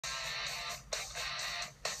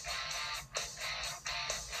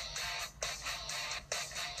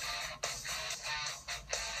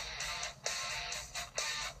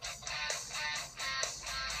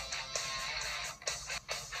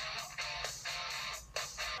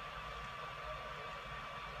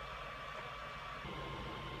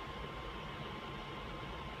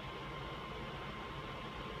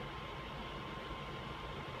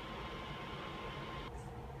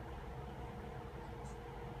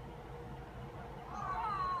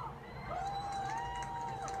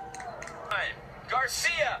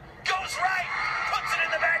Garcia goes right, puts it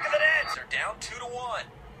in the back of the net. They're down 2-1.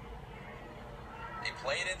 They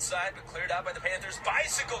play it inside, but cleared out by the Panthers.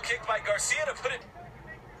 Bicycle kick by Garcia to put it.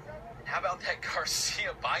 How about that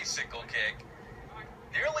Garcia bicycle kick?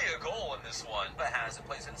 Nearly a goal in this one. But has it,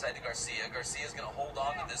 plays inside to Garcia. Garcia's going to hold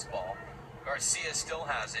on to this ball. Garcia still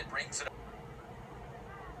has it, brings it up.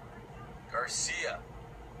 Garcia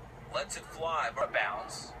lets it fly, but a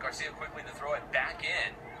bounce. Garcia quickly to throw it back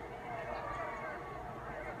in.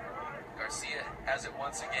 Garcia has it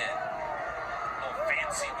once again. Oh,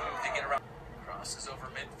 fancy move to get around. Crosses over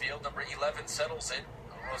midfield. Number 11 settles it.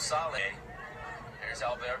 Rosale. There's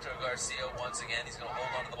Alberto Garcia once again. He's going to hold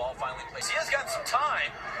on to the ball. Finally plays. Garcia's got some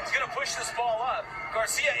time. He's going to push this ball up.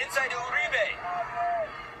 Garcia inside to Uribe.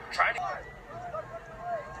 Trying to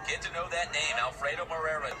get to know that name. Alfredo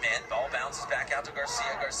Morera. Man, ball bounces back out to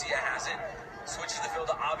Garcia. Garcia has it. Switches the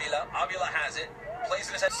field to Avila. Avila has it. Plays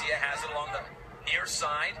in his head. Garcia has it along the near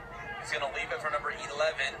side. He's going to leave it for number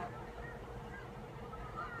 11.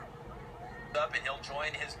 Up and he'll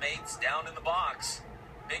join his mates down in the box.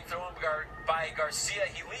 Big throw by Garcia.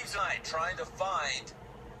 He leaves it, trying to find.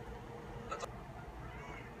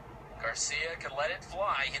 Garcia can let it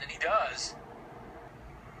fly, and he does.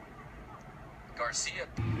 Garcia.